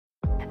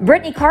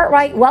Brittany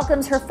Cartwright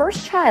welcomes her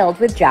first child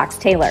with Jax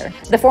Taylor.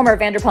 The former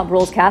Vanderpump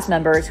Rules cast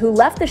members who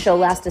left the show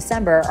last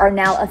December are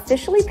now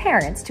officially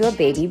parents to a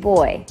baby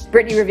boy.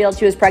 Brittany revealed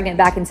she was pregnant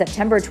back in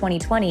September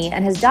 2020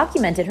 and has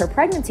documented her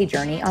pregnancy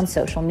journey on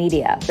social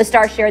media. The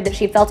star shared that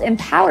she felt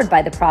empowered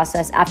by the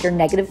process after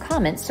negative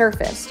comments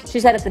surfaced.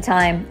 She said at the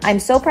time, "I'm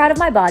so proud of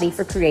my body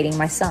for creating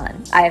my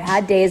son. I have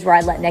had days where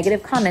I let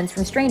negative comments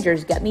from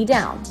strangers get me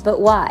down,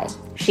 but why?"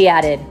 She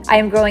added, "I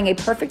am growing a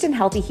perfect and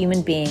healthy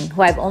human being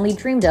who I've only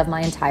dreamed of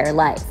my entire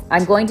life.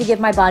 I'm going to give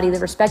my body the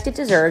respect it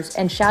deserves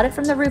and shout it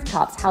from the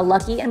rooftops how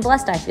lucky and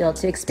blessed I feel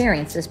to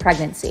experience this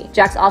pregnancy."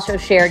 Jax also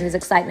shared his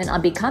excitement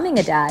on becoming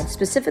a dad,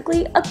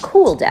 specifically a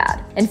cool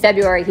dad. In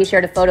February, he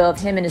shared a photo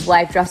of him and his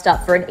wife dressed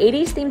up for an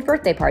 80s themed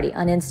birthday party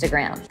on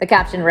Instagram. The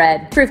caption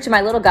read, "Proof to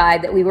my little guy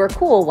that we were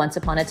cool once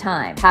upon a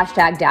time.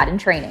 #dad in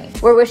training."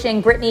 We're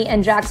wishing Brittany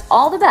and Jax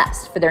all the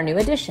best for their new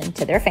addition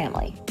to their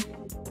family.